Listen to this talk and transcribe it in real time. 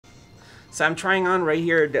So I'm trying on right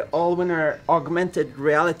here the Allwinner augmented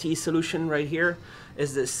reality solution right here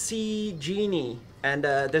is the C Genie, and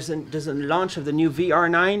there's a launch of the new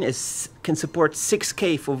VR9 can support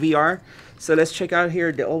 6K for VR. So let's check out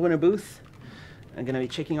here the Allwinner booth. I'm gonna be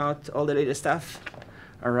checking out all the latest stuff.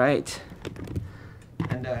 All right,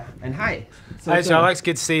 and hi. Hi, Alex.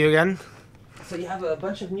 Good to see you again. So you have a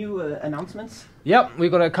bunch of new announcements. Yep, we've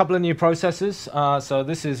got a couple of new processors. So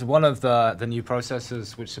this is one of the new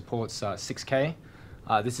processors which supports 6K.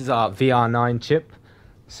 This is our VR9 chip.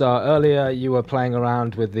 So earlier you were playing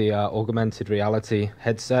around with the augmented reality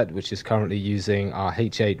headset, which is currently using our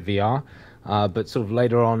H8 VR. But sort of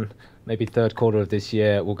later on, maybe third quarter of this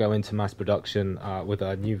year, we'll go into mass production with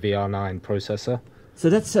a new VR9 processor. So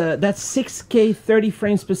that's 6K 30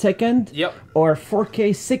 frames per second. Yep. Or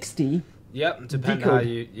 4K 60. Yep, depending how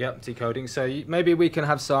you, decoding. So maybe we can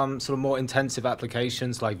have some sort of more intensive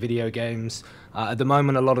applications like video games. At the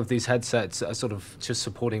moment, a lot of these headsets are sort of just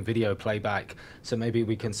supporting video playback. So maybe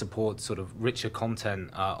we can support sort of richer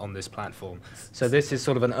content on this platform. So this is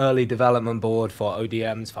sort of an early development board for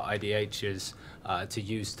ODMs, for IDHs, to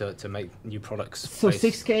use to make new products. So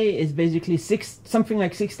 6K is basically something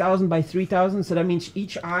like 6,000 by 3,000. So that means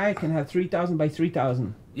each eye can have 3,000 by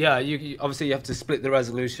 3,000. Yeah, you obviously you have to split the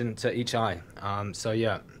resolution to each eye. So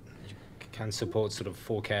yeah, you can support sort of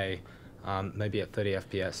 4K, maybe at 30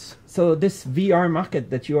 FPS. So this VR market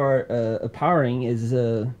that you are powering is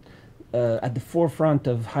at the forefront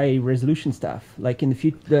of high resolution stuff. Like in the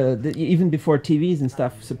future, even before TVs and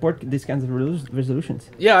stuff support these kinds of resolutions.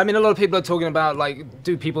 Yeah, I mean, a lot of people are talking about, like,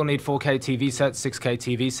 do people need 4K TV sets, 6K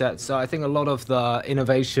TV sets? So I think a lot of the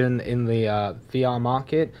innovation in the VR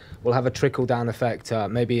market will have a trickle-down effect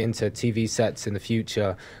maybe into TV sets in the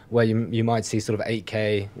future, where you might see sort of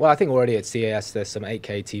 8K. Well, I think already at CES there's some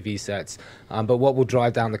 8K TV sets. But what will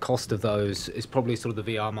drive down the cost of those is probably sort of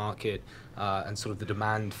the VR market. And sort of the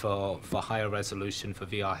demand for higher resolution for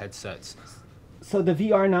VR headsets. So the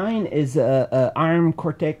VR9 is ARM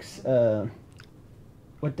Cortex. How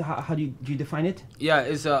do you define it? Yeah,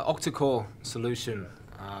 it's an octa-core solution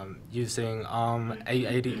using ARM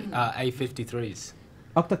A53s.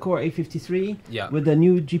 Octa-core A53. Yeah. With a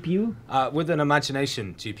new GPU. With an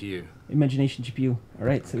Imagination GPU. Imagination GPU. All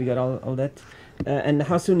right. So we got all that. And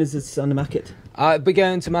how soon is this on the market? We're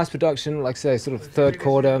going to mass production, like I say, sort of third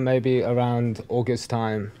quarter, maybe around August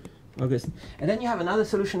time. August. And then you have another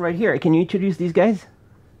solution right here. Can you introduce these guys?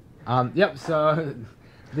 Yep, so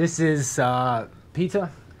this is Peter,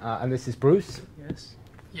 and this is Bruce. Yes.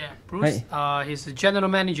 Yeah, Bruce, Hi. he's the general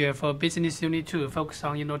manager for Business Unit 2, focused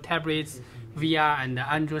on, tablets, VR, and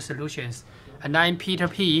Android solutions. And I'm Peter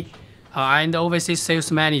P. I'm the overseas sales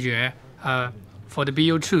manager for the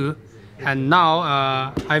BU2. And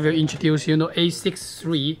now I will introduce,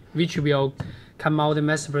 A63, which will come out in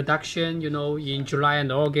mass production, in July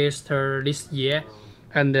and August this year.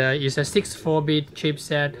 And it's a 64-bit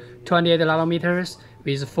chipset, 28 nanometers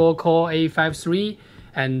with 4-core A53.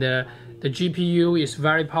 And the GPU is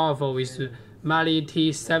very powerful with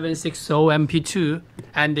Mali-T760MP2.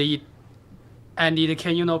 And it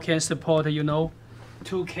can support,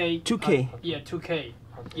 2K. 2K. Yeah, 2K.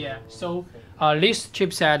 Yeah. So this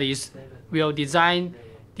chipset will design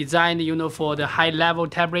for the high-level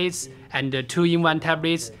tablets and the 2-in-1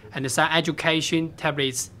 tablets and some education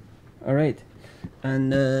tablets. All right.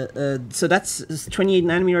 And so that's 28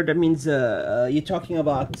 nanometer. That means you're talking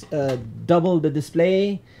about double the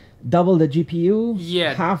display, double the GPU,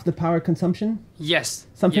 yeah, half the power consumption. Yes.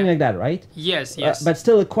 Something like that, right? Yes. But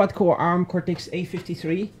still a quad-core ARM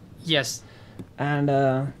Cortex-A53. Yes.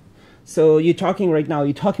 And so you're talking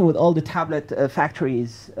with all the tablet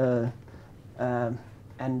factories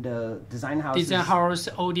and design houses. Design house,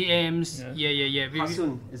 ODMs. Yeah. How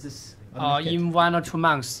soon is this? In 1 or 2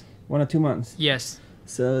 months. 1 or 2 months. Yes.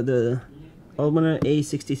 So the Allwinner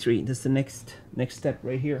A63. That's the next step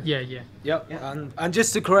right here. Yeah. Yep. Yeah. And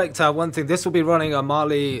just to correct one thing, this will be running a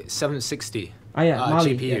Mali-760.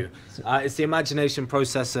 Mali, GPU. Yeah. It's the Imagination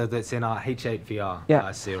processor that's in our H8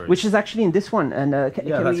 VR series. Which is actually in this one. And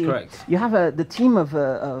that's correct. You have the team of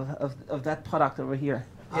that product over here.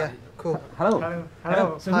 Yeah, cool. Hello.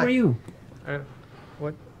 So Hi. who are you?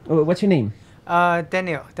 What? What's your name?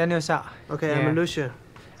 Daniel Sa. Okay, Yeah. I'm Lucia.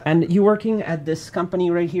 And you're working at this company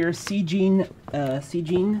right here, C-Gene.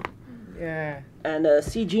 Yeah. And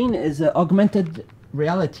C-Gene is an augmented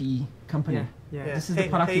reality company. Yeah. This is the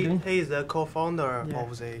product you're doing? He is the co-founder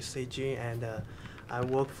of the CG, and I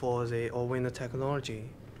work for the Allwinner technology.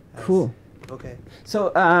 Cool. Okay.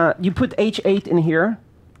 So you put H8 in here,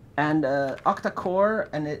 and octa-core,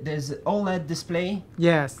 and there's OLED display.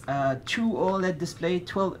 Yes. 2 OLED display,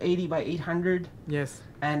 1280 by 800. Yes.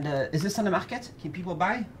 And is this on the market? Can people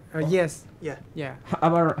buy? Yes. Yeah. Yeah.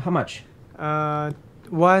 About how much?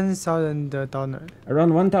 $1,000.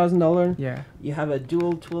 Around $1,000. Yeah. You have a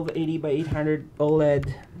dual 1280 by 800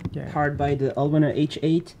 OLED Yeah. powered by the Allwinner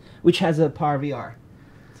H8, which has a Power VR,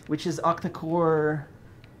 which is octa-core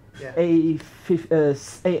Yeah.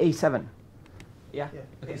 A7. Yeah. Yeah.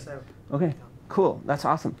 Okay. A7. Okay. Cool. That's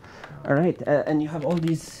awesome. All right. And you have all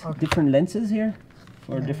these Okay. different lenses here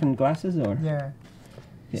for different glasses, or? Yeah.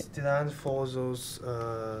 It's designed for those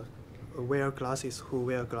who wear glasses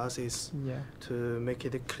Yeah. to make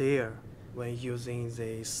it clear when using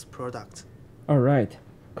this product. All right.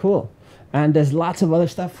 Cool. And there's lots of other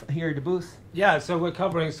stuff here at the booth. Yeah, so we're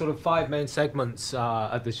covering sort of 5 main segments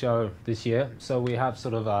at the show this year. So we have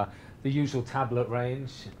sort of the usual tablet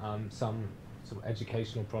range, some sort of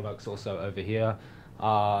educational products also over here,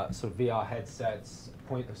 sort of VR headsets,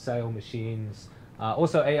 point of sale machines,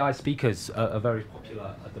 also AI speakers are very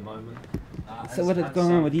popular at the moment. So what is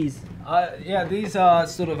going on with these? Yeah, these are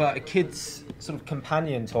sort of a kid's sort of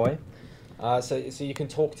companion toy. So you can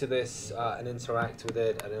talk to this and interact with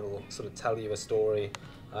it, and it'll sort of tell you a story.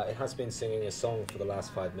 It has been singing a song for the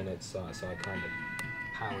last 5 minutes, so I kind of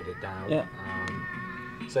powered it down. Yeah.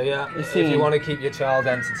 So yeah, if singing. you want to keep your child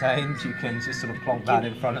entertained, you can just sort of plonk that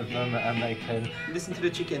in front of them, and they can Listen to the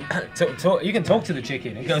chicken. you can talk to the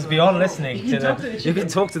chicken. It goes beyond listening You can talk to the You chicken. can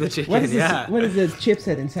talk to the chicken. What is this? Yeah. What is the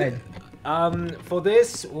chipset inside? For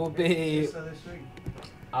this will be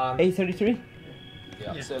A33.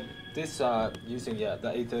 yeah. So this using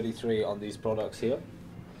the A33 on these products here.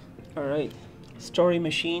 All right. Story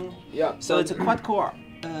machine. Yeah. So it's a quad core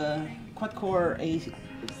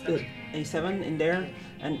A7 in there,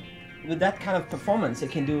 and with that kind of performance,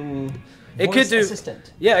 it can do voice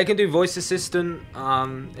assistant. Yeah, it can do voice assistant.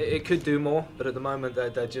 It could do more, but at the moment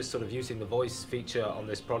they're just sort of using the voice feature on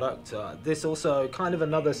this product. This also kind of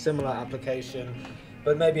another similar application,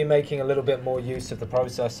 but maybe making a little bit more use of the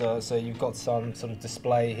processor. So you've got some sort of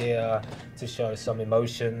display here to show some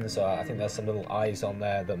emotions. I think there's some little eyes on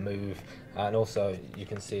there that move, and also you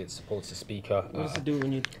can see it supports a speaker. What does it do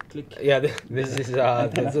when you click? Yeah, this is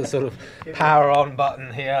the sort of power on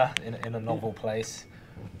button here in a novel place.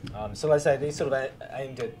 So like I say, these sort of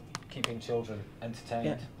aimed at keeping children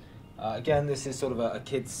entertained. Yeah. Again, this is sort of a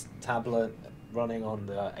kid's tablet running on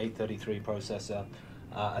the A33 processor.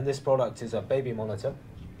 And this product is a baby monitor.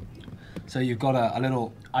 So you've got a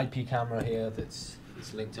little IP camera here that's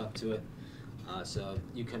linked up to it. So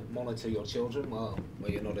you can monitor your children while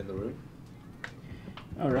you're not in the room.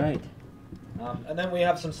 All right. And then we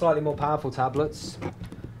have some slightly more powerful tablets.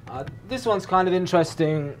 This one's kind of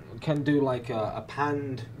interesting. Can do like a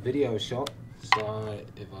panned video shot. So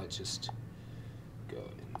if I just go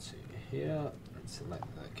into here and select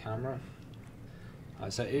the camera.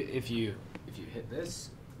 So if you hit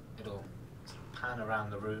this, it'll sort of pan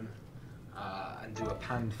around the room and do a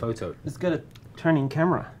panned photo. It's got a turning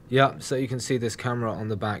camera. Yeah, so you can see this camera on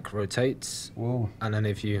the back rotates. Whoa. And then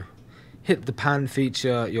if you hit the pan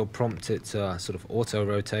feature, you'll prompt it to sort of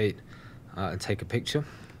auto-rotate and take a picture.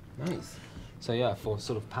 Nice. So yeah, for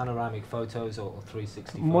sort of panoramic photos or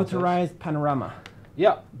 360 photos. Motorized panorama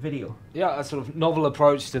Yeah, video. yeah, a sort of novel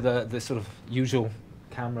approach to the sort of usual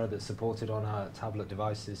camera that's supported on our tablet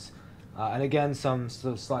devices. And again, some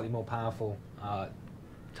sort of slightly more powerful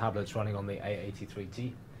tablets running on the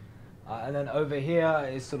A83T. And then over here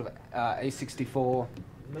is sort of A64,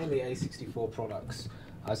 mainly A64 products.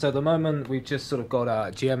 So at the moment, we've just sort of got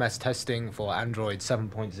GMS testing for Android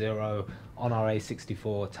 7.0 on our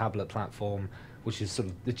A64 tablet platform, which is sort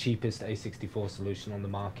of the cheapest A64 solution on the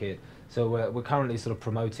market. So we're currently sort of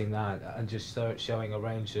promoting that and just showing a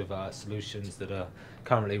range of solutions that are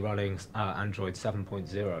currently running Android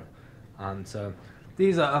 7.0. And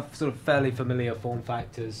these are sort of fairly familiar form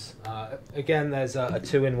factors. Again, there's a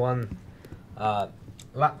 2-in-1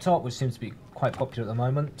 laptop, which seems to be quite popular at the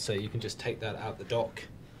moment. So you can just take that out the dock.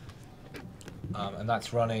 And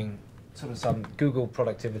that's running sort of some Google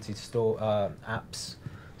productivity store apps.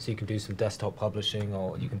 So you can do some desktop publishing,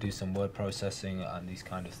 or you can do some word processing and these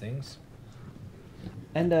kind of things.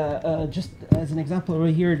 And just as an example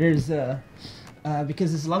right here, there's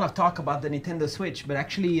because there's a lot of talk about the Nintendo Switch, but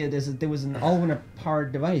actually there was an Allwinner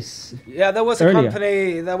powered device. Yeah, there was earlier.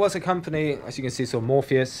 a company, as you can see, sort of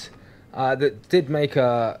Morpheus, that did make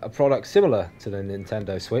a product similar to the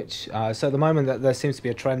Nintendo Switch. So at the moment, there seems to be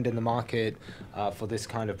a trend in the market for this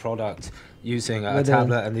kind of product using a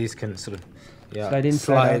tablet, and these can sort of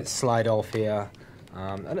slide off here.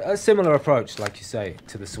 And a similar approach, like you say,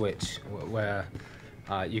 to the Switch, where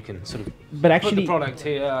you can sort of But put actually, the product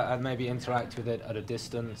here and maybe interact with it at a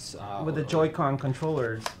distance. with the Joy-Con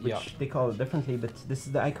controllers, which Yeah. they call it differently, but this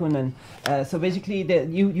is the icon, and so basically,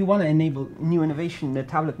 you want to enable new innovation in the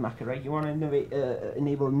tablet market, right? You want to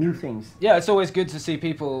enable new things. Yeah, it's always good to see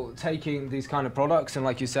people taking these kind of products and,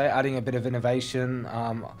 like you say, adding a bit of innovation.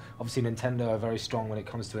 Obviously, Nintendo are very strong when it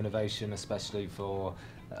comes to innovation, especially for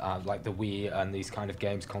like the Wii and these kind of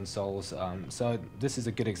games consoles. So this is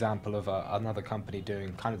a good example of another company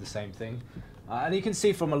doing kind of the same thing. And you can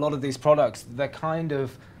see from a lot of these products, they're kind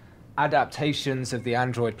of adaptations of the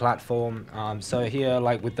Android platform. So here,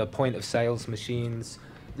 like with the point of sales machines,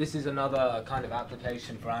 this is another kind of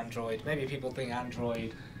application for Android. Maybe people think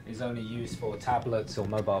Android is only used for tablets or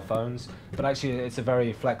mobile phones, but actually it's a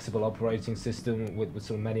very flexible operating system with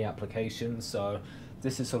sort of many applications. So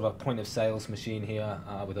this is sort of a point of sales machine here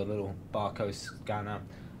with a little barcode scanner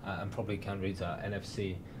and probably can read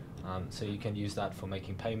NFC. So you can use that for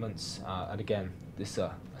making payments. And again, this is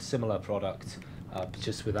a similar product,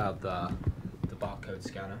 just without the barcode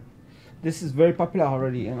scanner. This is very popular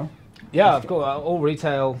already, you know. Yeah, of course. All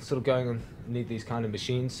retail sort of going and need these kind of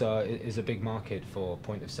machines, so it is a big market for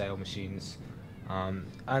point of sale machines.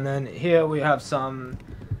 And then here we have some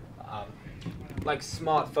like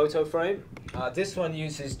smart photo frame. This one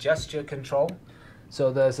uses gesture control.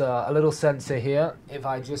 So there's a little sensor here. If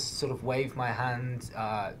I just sort of wave my hand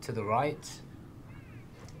to the right,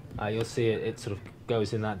 you'll see it sort of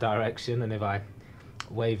goes in that direction, and if I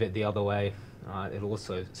wave it the other way, it'll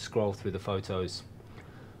also scroll through the photos.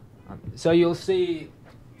 So you'll see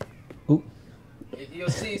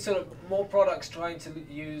sort of more products trying to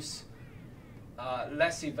use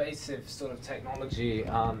less evasive sort of technology.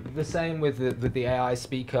 The same with the AI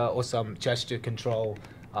speaker or some gesture control.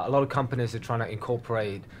 A lot of companies are trying to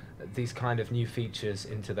incorporate these kind of new features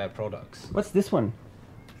into their products. What's this one?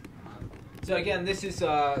 So again, this is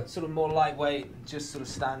sort of more lightweight, just sort of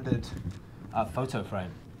standard photo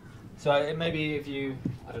frame. So maybe if you,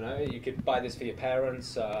 I don't know, you could buy this for your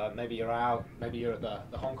parents, maybe you're out, maybe you're at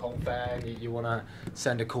the Hong Kong fair and you want to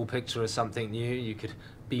send a cool picture of something new, you could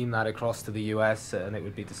beam that across to the US and it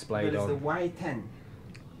would be displayed It's on... the Y10.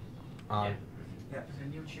 Yeah. Yeah. It's a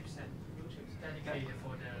new chipset. Dedicated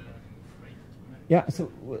for the frame. Yeah,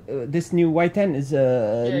 so this new Y10 is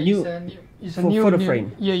a new... It's for photo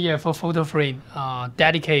frame. Yeah, for photo frame.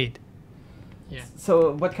 Dedicated. Yeah.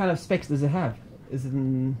 So what kind of specs does it have? Is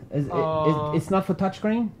it's not for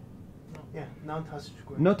touchscreen? Yeah, non-touch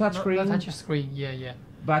screen. No touchscreen, Not touch screen. Yeah.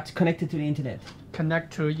 but connected to the internet.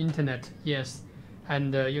 Connect to internet. Yes,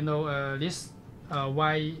 and this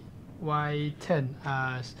Y10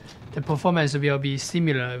 the performance will be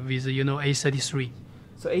similar with A63.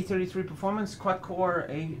 So A33 performance, quad-core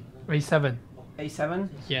A7. A7,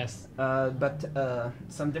 Yes. but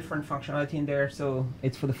some different functionality in there. So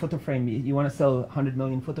it's for the photo frame. You want to sell 100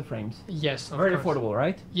 million photo frames. Yes. Of Very course. affordable,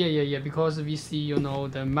 right? Yeah. Because we see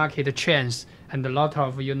the market trends and a lot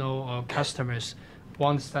of customers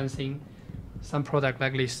want some product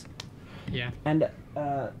like this. Yeah. And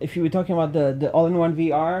if you were talking about the all-in-one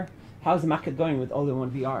VR, how's the market going with all-in-one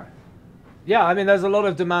VR? Yeah, I mean, there's a lot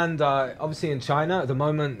of demand, obviously in China. At the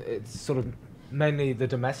moment, it's sort of mainly the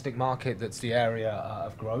domestic market that's the area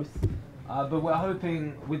of growth. But we're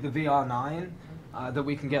hoping with the VR9 that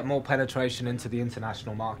we can get more penetration into the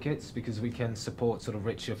international markets because we can support sort of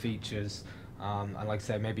richer features and, like I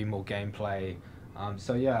say, maybe more gameplay.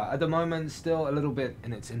 So yeah, at the moment, still a little bit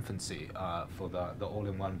in its infancy for the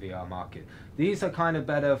all-in-one VR market. These are kind of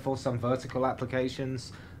better for some vertical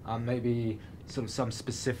applications, maybe sort of some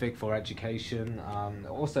specific for education.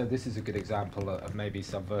 Also, this is a good example of maybe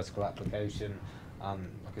some vertical application.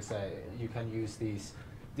 Like I say, you can use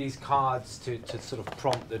these cards to sort of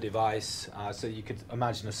prompt the device. So you could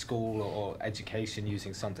imagine a school or education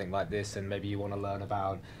using something like this, and maybe you want to learn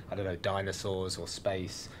about, I don't know, dinosaurs or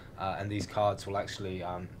space. And these cards will actually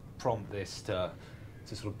prompt this to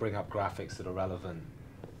sort of bring up graphics that are relevant.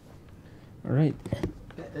 All right,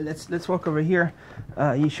 let's walk over here.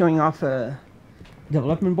 You're showing off a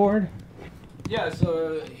development board. Yeah,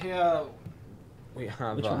 so here we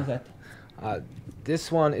have... Which one is that?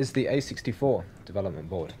 This one is the A64 development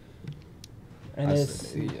board. And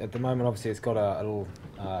at the moment, obviously, it's got a little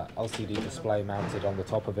LCD display mounted on the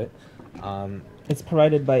top of it. it's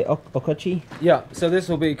provided by Okochi. Yeah, so this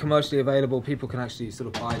will be commercially available. People can actually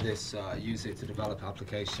sort of buy this, use it to develop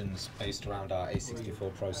applications based around our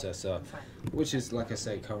A64 processor, which is, like I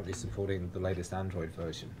say, currently supporting the latest Android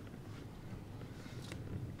version.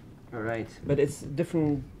 All right, but it's a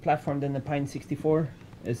different platform than the Pine 64.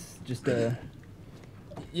 It's just a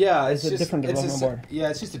Yeah, It's a different development board. Yeah,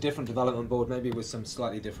 it's just a different development board, maybe with some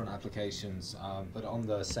slightly different applications, but on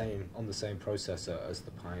the same processor as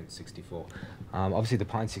the Pi-64. Obviously, the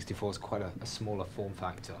Pi-64 is quite a smaller form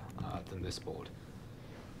factor than this board.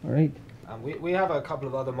 All right. We have a couple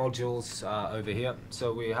of other modules over here.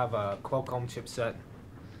 So we have a Qualcomm chipset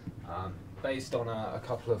based on a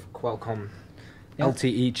couple of Qualcomm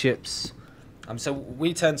LTE chips. So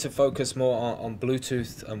we tend to focus more on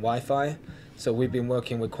Bluetooth and Wi-Fi. So we've been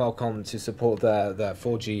working with Qualcomm to support their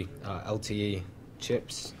 4G LTE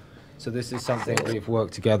chips. So this is something we've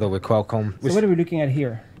worked together with Qualcomm. So what are we looking at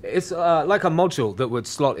here? It's like a module that would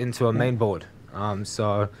slot into a main board.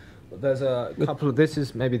 So there's a couple of, this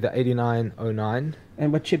is maybe the 8909.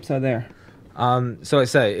 And what chips are there? So I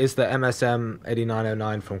say it's the MSM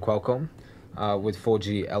 8909 from Qualcomm with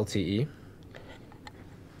 4G LTE.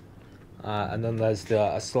 And then there's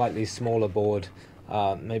a slightly smaller board,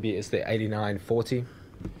 maybe it's the 8940.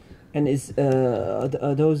 And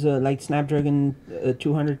are those like Snapdragon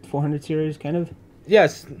 200, 400 series kind of?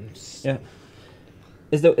 Yes. Yeah.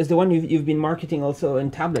 Is the one you've been marketing also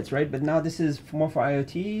in tablets, right? But now this is more for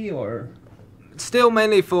IoT or? Still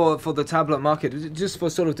mainly for the tablet market, just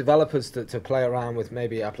for sort of developers to play around with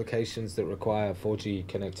maybe applications that require 4G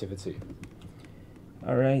connectivity.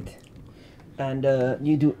 All right. And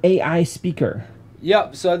you do AI speaker.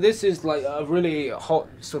 Yep, so this is like a really hot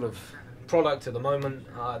sort of product at the moment.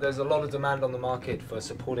 There's a lot of demand on the market for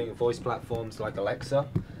supporting voice platforms like Alexa.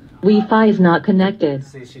 Wi-Fi is not connected.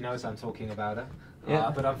 See, she knows I'm talking about her.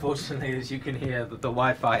 Yeah. But unfortunately, as you can hear, the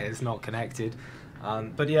Wi-Fi is not connected.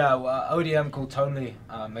 But yeah, ODM called Tonely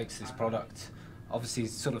makes this product. Obviously,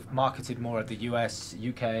 sort of marketed more at the US,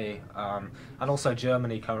 UK, and also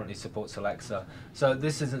Germany currently supports Alexa. So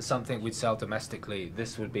this isn't something we'd sell domestically.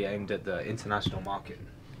 This would be aimed at the international market.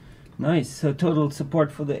 Nice. So total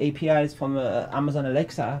support for the APIs from Amazon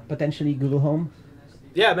Alexa, potentially Google Home.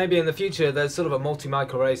 Yeah, maybe in the future there's sort of a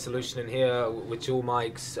multi-mic array solution in here with dual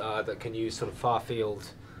mics that can use sort of far field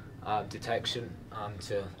detection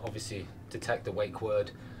to obviously detect the wake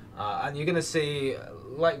word. And you're going to see,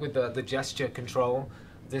 like with the gesture control,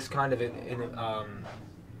 this kind of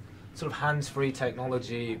sort of hands-free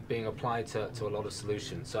technology being applied to a lot of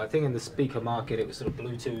solutions. So I think in the speaker market it was sort of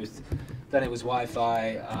Bluetooth, then it was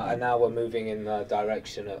Wi-Fi, and now we're moving in the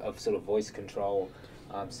direction of sort of voice control,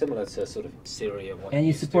 similar to sort of Siri and what. And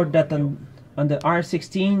you support that on the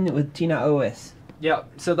R16 with Tina OS. Yeah,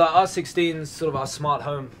 so the R16 is sort of our smart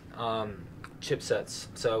home chipsets.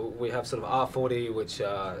 So we have sort of R40, which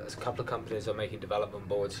a couple of companies are making development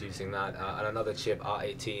boards using that, and another chip,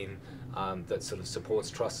 R18, that sort of supports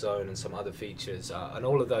Trust Zone and some other features. And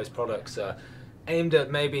all of those products are aimed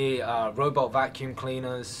at maybe robot vacuum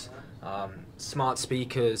cleaners, smart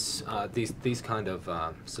speakers, these kind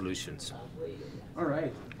of solutions. All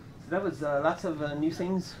right. So that was lots of new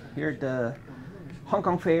things here at the Hong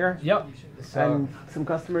Kong Fair. Yep. And some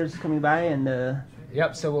customers coming by and.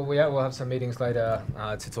 Yep, so we'll have some meetings later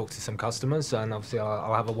to talk to some customers, and obviously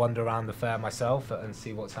I'll have a wander around the fair myself and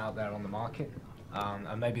see what's out there on the market.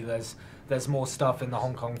 And maybe there's more stuff in the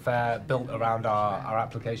Hong Kong Fair built around our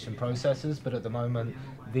application processors, but at the moment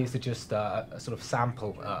these are just a sort of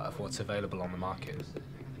sample of what's available on the market.